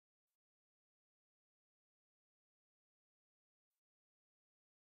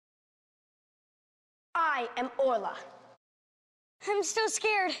I am Orla. I'm so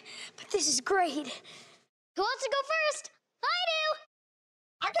scared, but this is great. Who wants to go first? I do!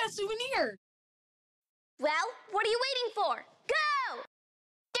 I got a souvenir. Well, what are you waiting for? Go!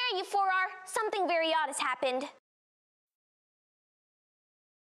 There you 4R. Something very odd has happened.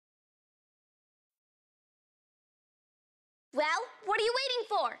 Well, what are you waiting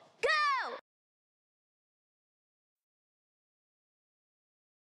for? Go!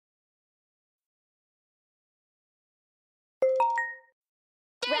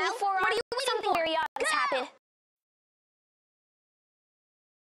 There you 4R. What are you waiting Something for? Very odd has happened.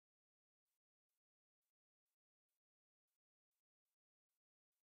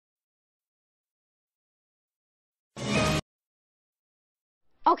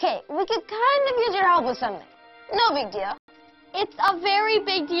 Okay, we could kind of use your help with something. No big deal. It's a very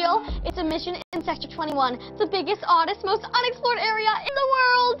big deal. It's a mission in Sector 21, the biggest, oddest, most unexplored area in the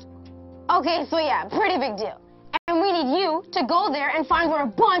world. Okay, so yeah, pretty big deal. And we need you to go there and find where a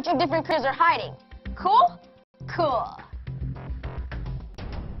bunch of different critters are hiding. Cool? Cool.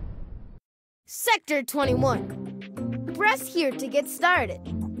 Sector 21. Press here to get started.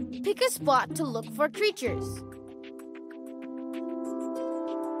 Pick a spot to look for creatures.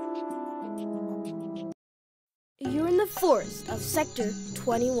 You're in the forest of Sector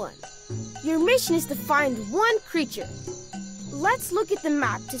 21. Your mission is to find one creature. Let's look at the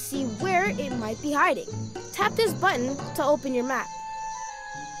map to see where it might be hiding. Tap this button to open your map.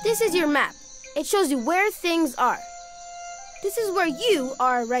 This is your map. It shows you where things are. This is where you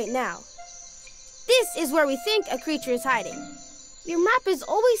are right now. This is where we think a creature is hiding. Your map is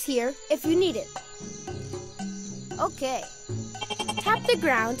always here if you need it. Okay. Tap the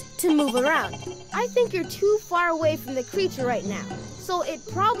ground to move around. I think you're too far away from the creature right now, so it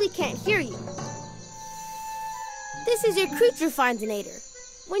probably can't hear you. This is your creature findinator.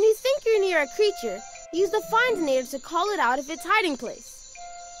 When you think you're near a creature, use the findinator to call it out of its hiding place.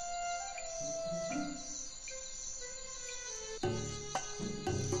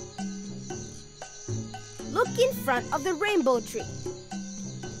 Look in front of the rainbow tree.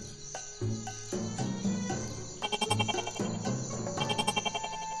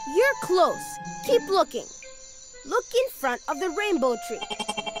 You're close. Keep looking. Look in front of the rainbow tree.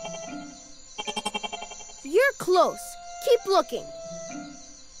 You're close. Keep looking.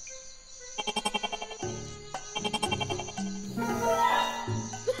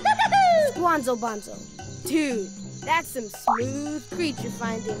 Squanzo Bonzo. Dude, that's some smooth creature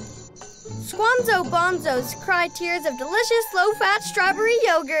finding. Squanzo Bonzos cry tears of delicious low-fat strawberry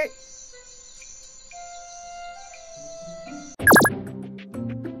yogurt.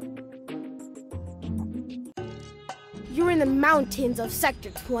 You're in the mountains of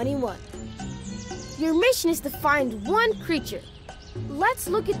Sector 21. Your mission is to find one creature. Let's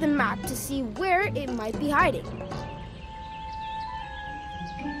look at the map to see where it might be hiding.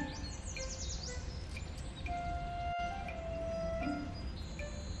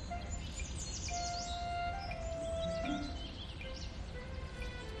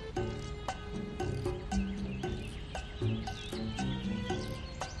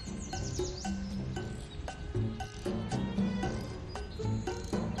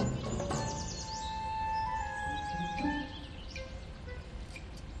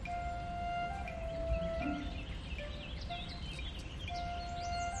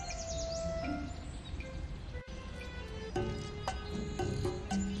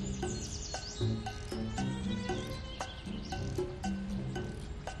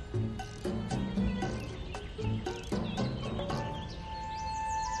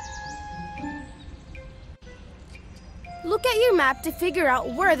 Look at your map to figure out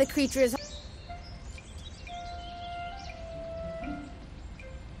where the creature is.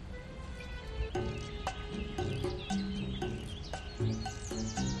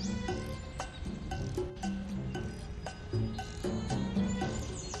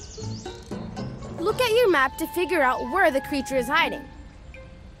 Look at your map to figure out where the creature is hiding.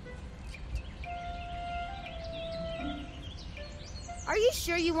 Are you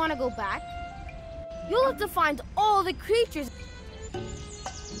sure you want to go back? You'll have to find all the creatures.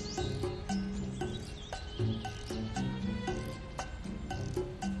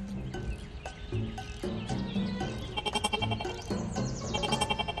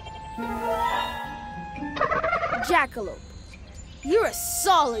 Jackalope, you're a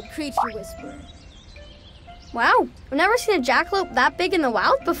solid creature whisperer. Wow, I've never seen a jackalope that big in the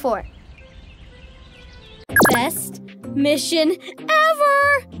wild before. Best mission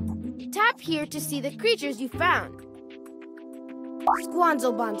ever! Tap here to see the creatures you found.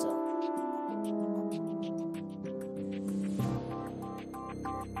 Squanzo Bonzo.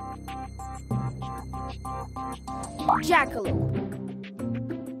 Jackalope.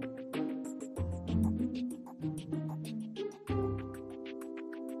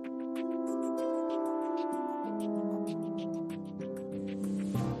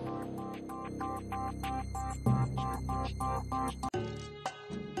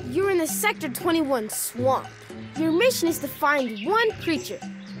 You're in the Sector 21 swamp. Your mission is to find one creature.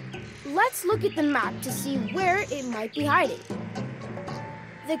 Let's look at the map to see where it might be hiding.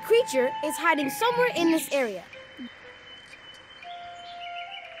 The creature is hiding somewhere in this area.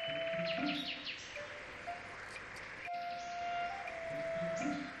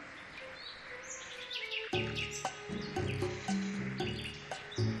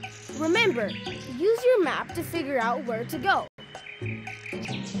 Remember, use your map to figure out where to go.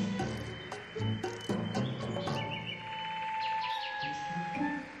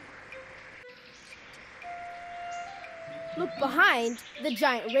 Look behind the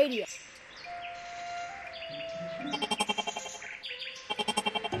giant radio.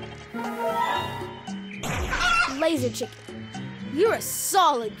 Laser chicken. You're a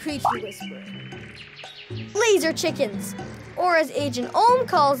solid creature whisperer. Laser chickens, or as Agent Olm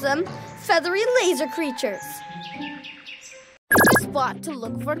calls them, feathery laser creatures. Pick a spot to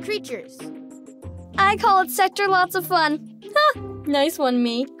look for creatures. I call it Sector Lots of Fun. Ha! Nice one,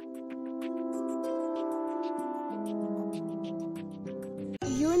 me.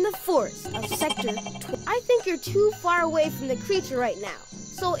 You're in the forest of Sector 20. I think you're too far away from the creature right now,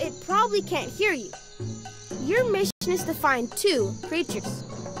 so it probably can't hear you. Your mission is to find two creatures.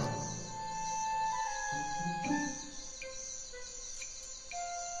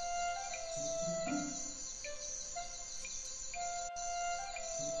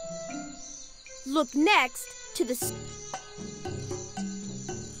 Look next to the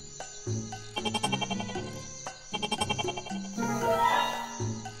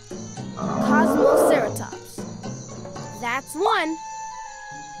Cosmoceratops. That's one.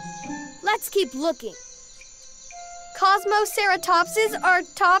 Let's keep looking. Cosmoceratopses are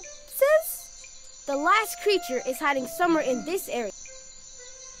topses? The last creature is hiding somewhere in this area.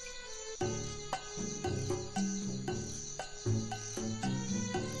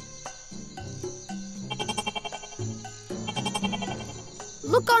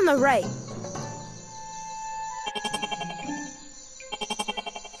 Look on the right.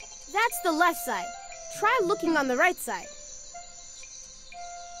 That's the left side. Try looking on the right side.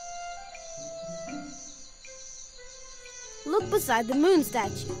 Look beside the moon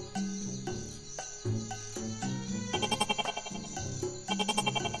statue.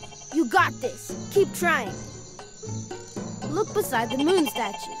 You got this. Keep trying. Look beside the moon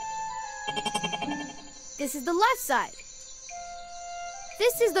statue. This is the left side.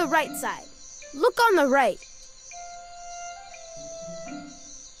 This is the right side. Look on the right.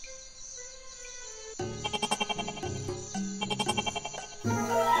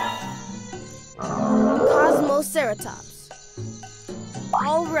 Cosmoceratops.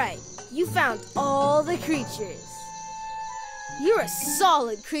 All right, you found all the creatures. You're a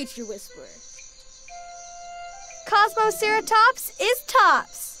solid creature whisperer. Cosmoceratops is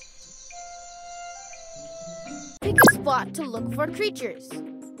tops. Pick a spot to look for creatures.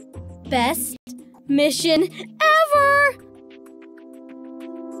 Best mission ever!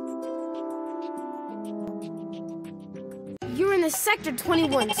 You're in the Sector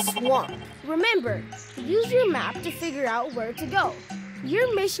 21 swamp. Remember, use your map to figure out where to go.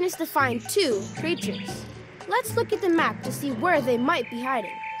 Your mission is to find two creatures. Let's look at the map to see where they might be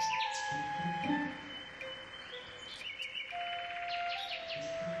hiding.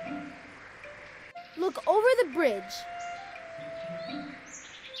 Look over the bridge.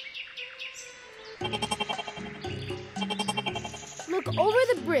 Look over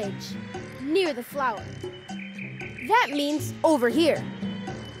the bridge, near the flower. That means over here.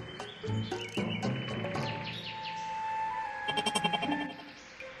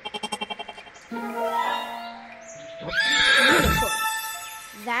 Unicorn.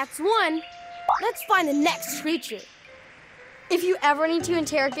 That's one. Let's find the next creature. If you ever need to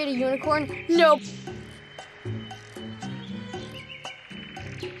interrogate a unicorn, nope.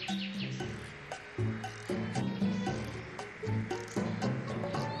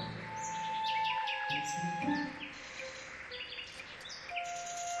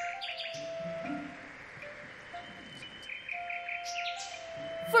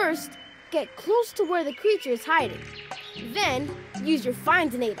 First, get close to where the creature is hiding. Then, use your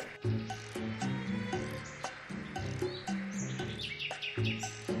Findinator.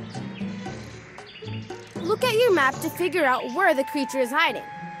 Look at your map to figure out where the creature is hiding.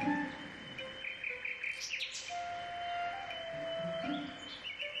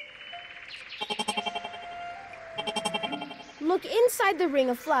 Look inside the ring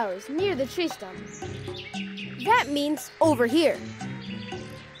of flowers near the tree stump. That means over here.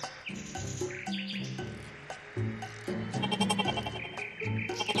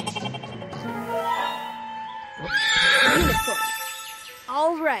 Unicorn.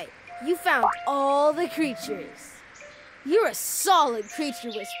 All right, you found all the creatures. You're a solid creature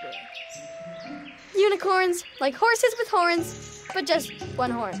whisperer. Unicorns, like horses with horns, but just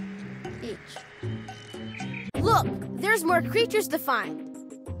one horn each. Look, there's more creatures to find.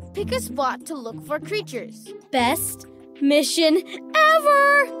 Pick a spot to look for creatures. Best mission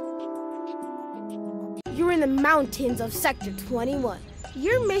ever! You're in the mountains of Sector 21.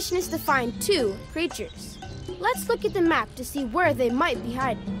 Your mission is to find 2 creatures. Let's look at the map to see where they might be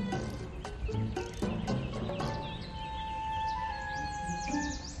hiding.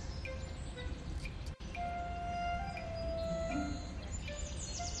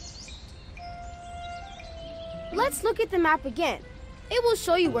 Let's look at the map again. It will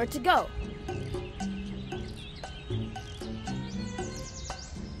show you where to go.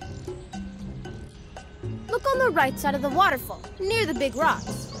 Look on the right side of the waterfall, near the big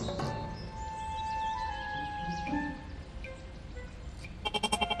rocks.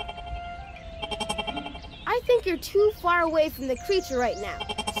 I think you're too far away from the creature right now,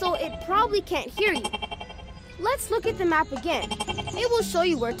 so it probably can't hear you. Let's look at the map again. It will show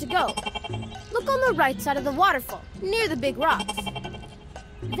you where to go. Look on the right side of the waterfall, near the big rocks.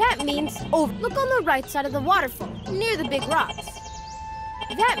 That means over. Look on the right side of the waterfall, near the big rocks.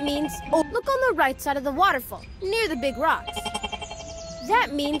 That means over. Look on the right side of the waterfall, near the big rocks.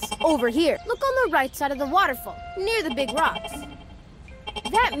 That means over here. Look on the right side of the waterfall, near the big rocks.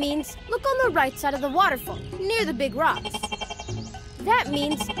 That means look on the right side of the waterfall, near the big rocks. That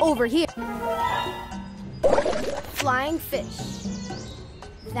means over here. Flying fish.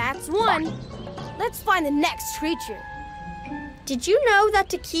 That's one. Let's find the next creature. Did you know that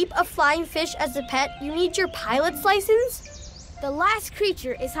to keep a flying fish as a pet, you need your pilot's license? The last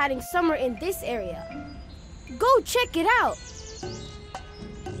creature is hiding somewhere in this area. Go check it out.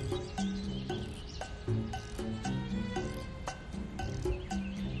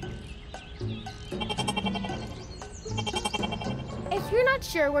 If you're not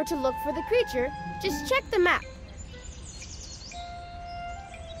sure where to look for the creature, just check the map.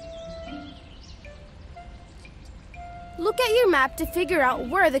 Look at your map to figure out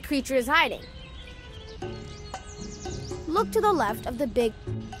where the creature is hiding. Look to the left of the big...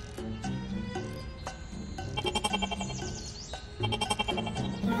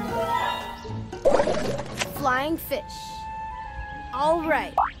 flying fish. All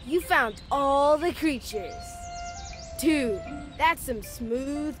right, you found all the creatures. Dude, that's some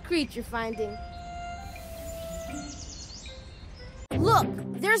smooth creature finding. Look,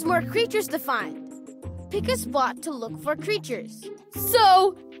 there's more creatures to find. Pick a spot to look for creatures.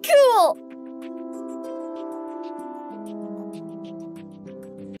 So cool!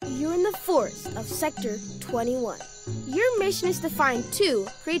 You're in the forest of Sector 21. Your mission is to find 2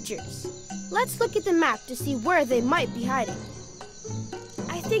 creatures. Let's look at the map to see where they might be hiding.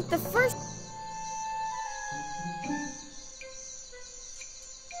 I think the first...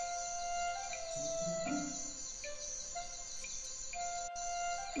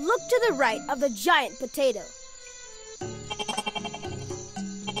 Look to the right of the giant potato.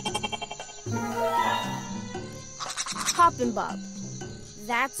 Hoppin' Bob.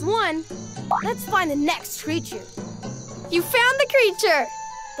 That's one. Let's find the next creature. You found the creature!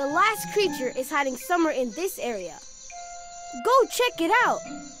 The last creature is hiding somewhere in this area. Go check it out.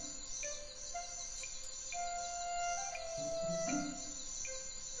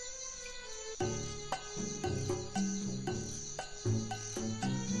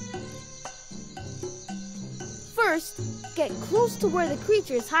 First, get close to where the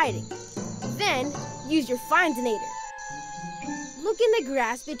creature is hiding. Then, use your Findinator. Look in the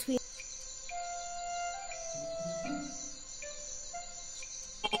grass between...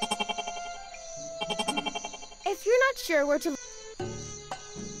 If you're not sure where to...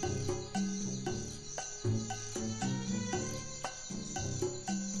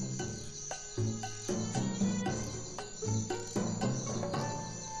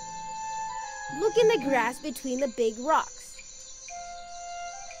 Look in the grass between the big rocks.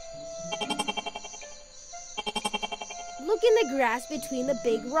 Look in the grass between the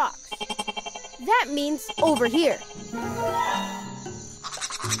big rocks. That means over here.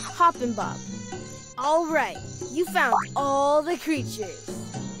 Hoppin' Bob. All right, you found all the creatures.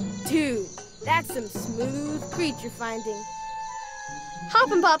 Dude, that's some smooth creature finding.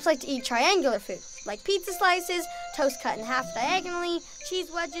 Hoppin' Pops like to eat triangular food, like pizza slices, toast cut in half diagonally,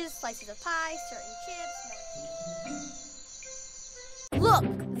 cheese wedges, slices of pie, certain chips, more cheese. Look,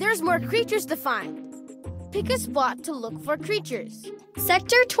 there's more creatures to find. Pick a spot to look for creatures.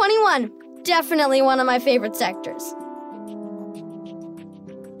 Sector 21. Definitely one of my favorite sectors.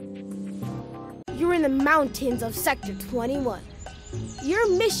 You're in the mountains of Sector 21. Your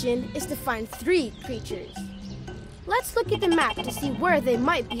mission is to find 3 creatures. Let's look at the map to see where they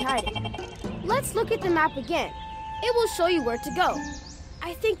might be hiding. Let's look at the map again. It will show you where to go.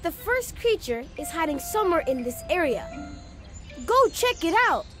 I think the first creature is hiding somewhere in this area. Go check it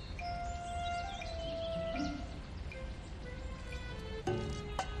out.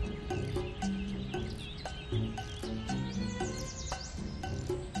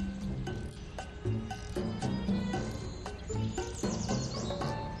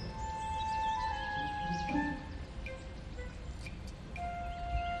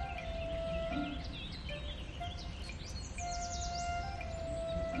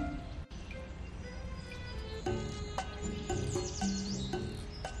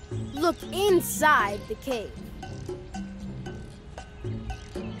 Look inside the cave.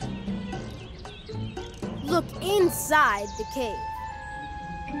 Look inside the cave.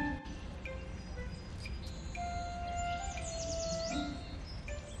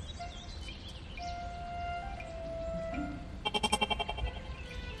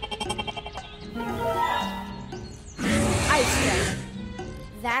 Ice dragon.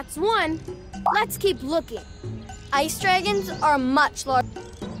 That's one. Let's keep looking. Ice dragons are much larger.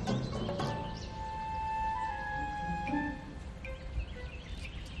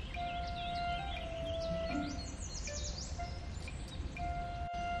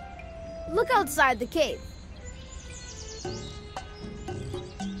 Look outside the cave.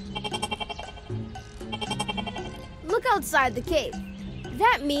 Look outside the cave.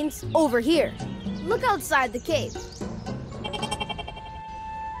 That means over here. Look outside the cave.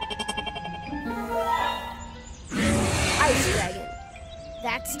 Ice dragon.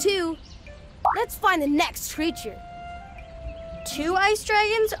 That's 2. Let's find the next creature. 2 ice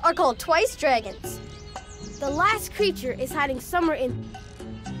dragons are called twice dragons. The last creature is hiding somewhere in...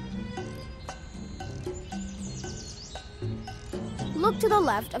 Look to the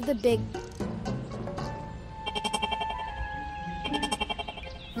left of the big...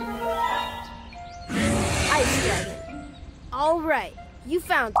 Ice dragon. All right, you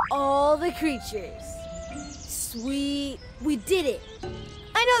found all the creatures. Sweet, we did it.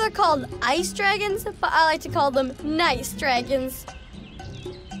 I know they're called ice dragons, but I like to call them nice dragons.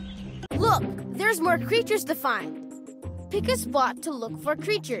 Look, there's more creatures to find. Pick a spot to look for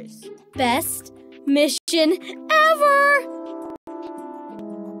creatures. Best mission ever!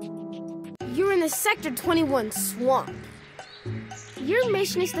 You're in the Sector 21 swamp. Your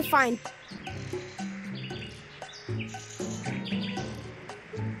mission is to find...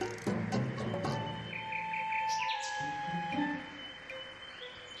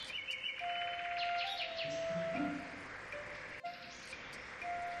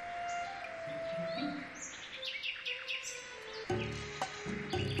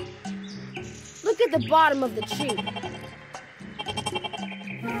 Look at the bottom of the tree.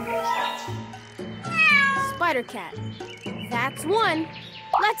 Spider cat. That's one.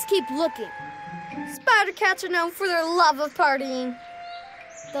 Let's keep looking. Spider cats are known for their love of partying.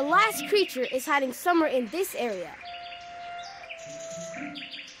 The last creature is hiding somewhere in this area.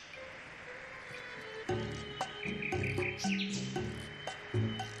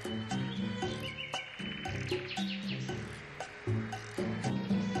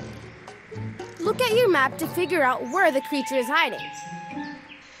 Look at your map to figure out where the creature is hiding.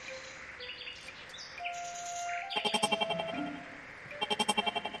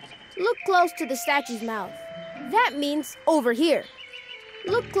 Look close to the statue's mouth. That means over here.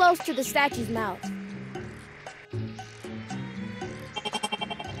 Look close to the statue's mouth.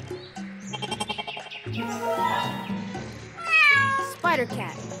 Spider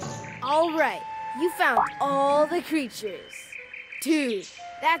cat. All right, you found all the creatures. Dude,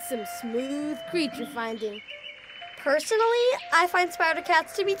 that's some smooth creature finding. Personally, I find spider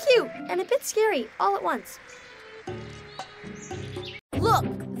cats to be cute and a bit scary all at once. Look,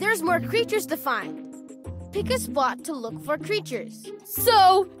 there's more creatures to find. Pick a spot to look for creatures.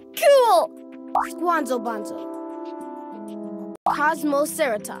 So cool! Squanzo Bonzo,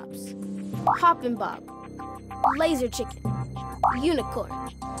 Cosmoceratops, Hoppin' Bob, Laser Chicken, Unicorn,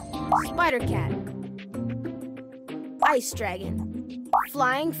 Spider Cat, Ice Dragon,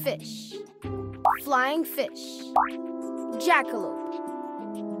 Flying Fish, Jackalope.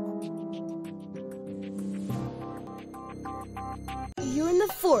 You're in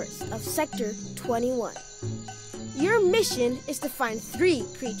the forest of Sector 21. Your mission is to find 3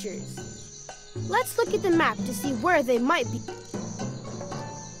 creatures. Let's look at the map to see where they might be.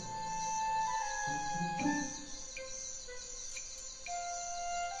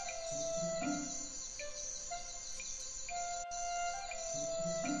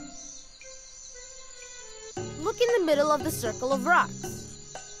 in the middle of the circle of rocks.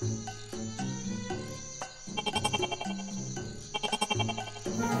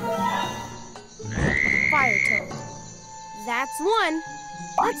 Fire toad. That's one.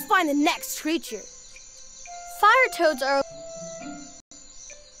 Let's find the next creature. Fire toads are...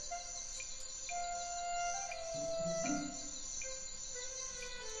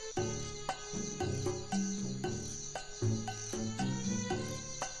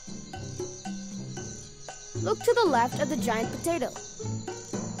 Look to the left of the giant potato.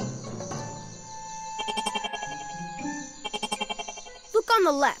 Look on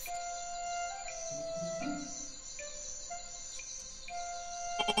the left.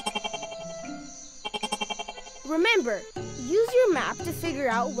 Remember, use your map to figure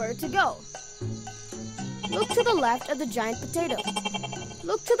out where to go. Look to the left of the giant potato.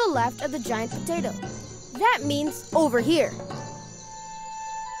 Look to the left of the giant potato. That means over here.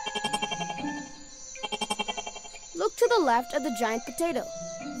 Look to the left of the giant potato.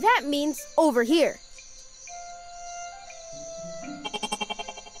 That means over here.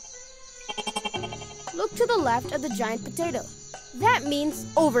 Look to the left of the giant potato. That means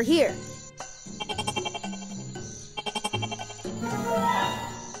over here.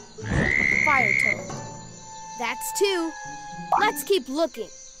 Fire toad. That's two. Let's keep looking.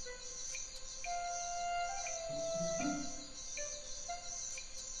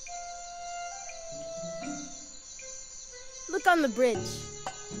 Look on the bridge.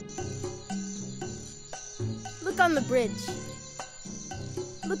 Look on the bridge.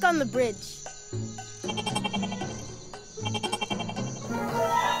 Look on the bridge.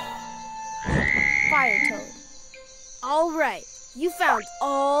 Fire toad. All right, you found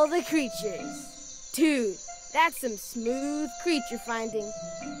all the creatures. Dude, that's some smooth creature finding.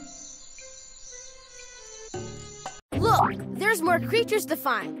 Look, there's more creatures to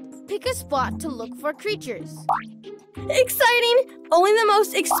find. Pick a spot to look for creatures. Exciting! Only the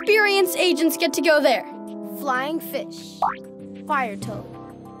most experienced agents get to go there. Flying fish. Fire toad.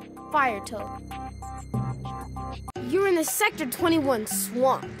 Fire toad. You're in the Sector 21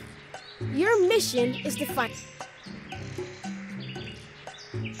 swamp. Your mission is to find...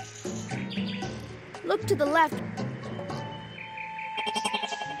 Look to the left.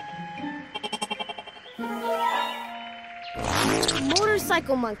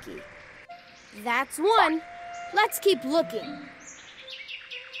 Motorcycle monkey. That's one. Let's keep looking.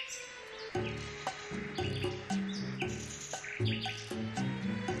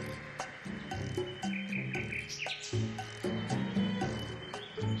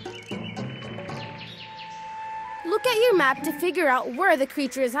 Look at your map to figure out where the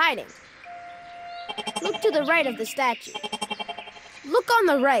creature is hiding. Look to the right of the statue. Look on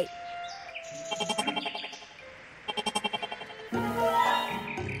the right.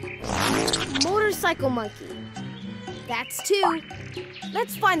 Motorcycle monkey. That's two.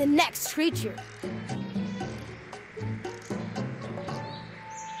 Let's find the next creature.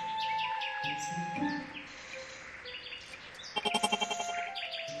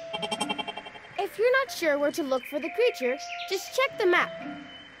 If you're not sure where to look for the creature, just check the map.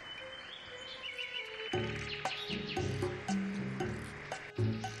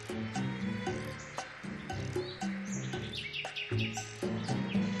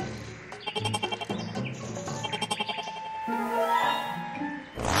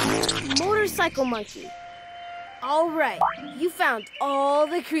 Motorcycle monkey. All right, you found all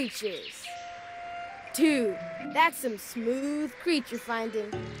the creatures. Dude, that's some smooth creature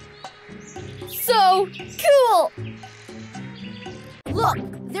finding. So cool! Look,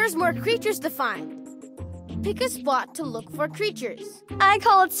 there's more creatures to find. Pick a spot to look for creatures. I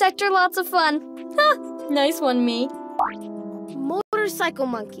call it Sector Lots of Fun. Huh, nice one, me. Motorcycle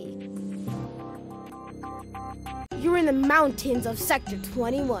monkey. You're in the mountains of Sector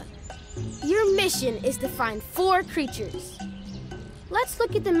 21. Your mission is to find 4 creatures. Let's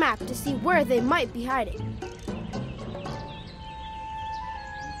look at the map to see where they might be hiding.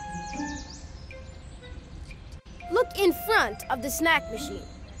 Look in front of the snack machine.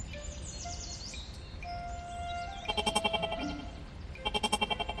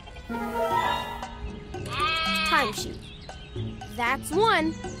 Timesheet. That's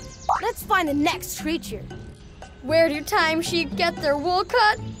one. Let's find the next creature. Where do timesheet get their wool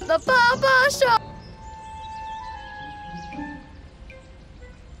cut? The Papa Shop!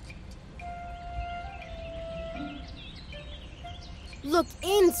 Look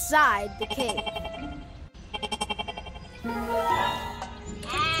inside the cave.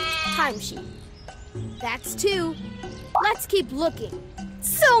 Timesheet. That's 2. Let's keep looking.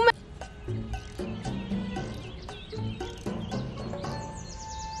 So many!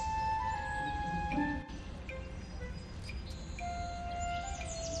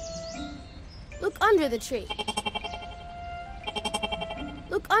 under the tree.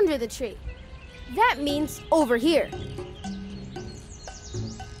 Look under the tree. That means over here.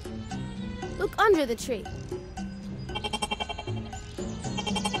 Look under the tree.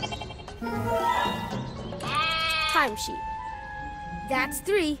 Timesheet. That's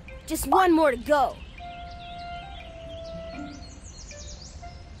 3. Just 1 more to go.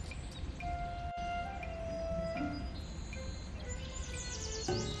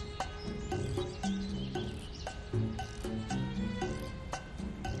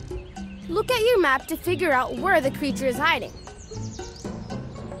 Look at your map to figure out where the creature is hiding.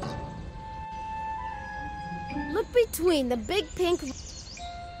 Look between the big pink...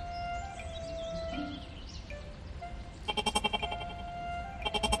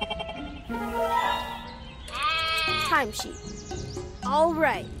 Timesheet. All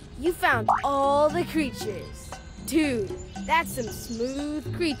right, you found all the creatures. Dude, that's some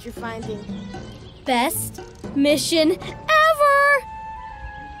smooth creature finding. Best mission ever!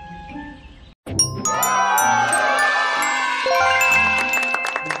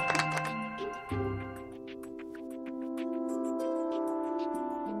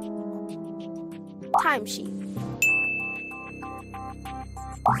 Timesheet.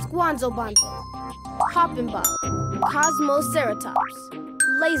 Squanzo Bonzo, Hoppin' Bob, Cosmoceratops,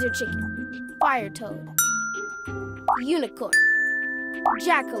 Laser Chicken, Fire Toad, Unicorn,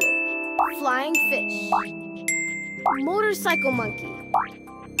 Jackalope, Flying Fish, Motorcycle Monkey,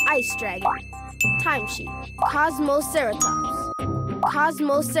 Ice Dragon, Timesheet, Cosmoceratops,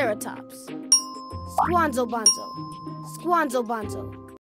 Cosmoceratops, Squanzo Bonzo, Squanzo Bonzo,